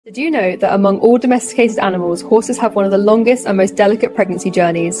Did you know that among all domesticated animals, horses have one of the longest and most delicate pregnancy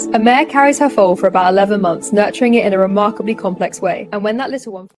journeys? A mare carries her foal for about 11 months, nurturing it in a remarkably complex way. And when that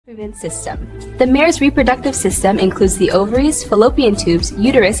little one... System. The mare's reproductive system includes the ovaries, fallopian tubes,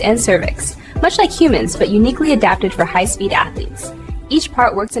 uterus, and cervix, much like humans, but uniquely adapted for high-speed athletes. Each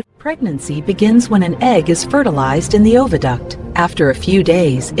part works in... Pregnancy begins when an egg is fertilized in the oviduct. After a few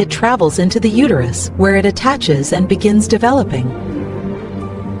days, it travels into the uterus, where it attaches and begins developing.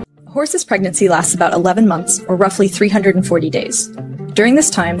 A horse's pregnancy lasts about 11 months, or roughly 340 days. During this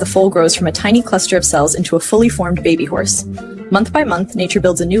time, the foal grows from a tiny cluster of cells into a fully formed baby horse. Month by month, nature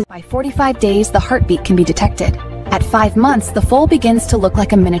builds a new... By 45 days, the heartbeat can be detected. At 5 months, the foal begins to look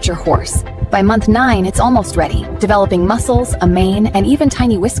like a miniature horse. By month 9, it's almost ready, developing muscles, a mane, and even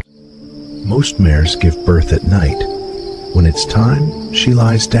tiny whiskers. Most mares give birth at night. When it's time, she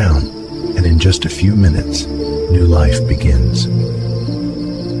lies down, and in just a few minutes, new life begins.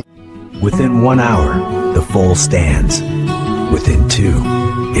 Within 1 hour, the foal stands. Within 2,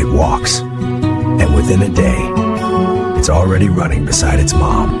 it walks. And within a day, it's already running beside its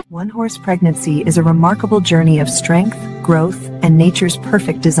mom. One-horse pregnancy is a remarkable journey of strength, growth, and nature's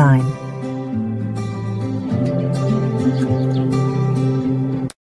perfect design.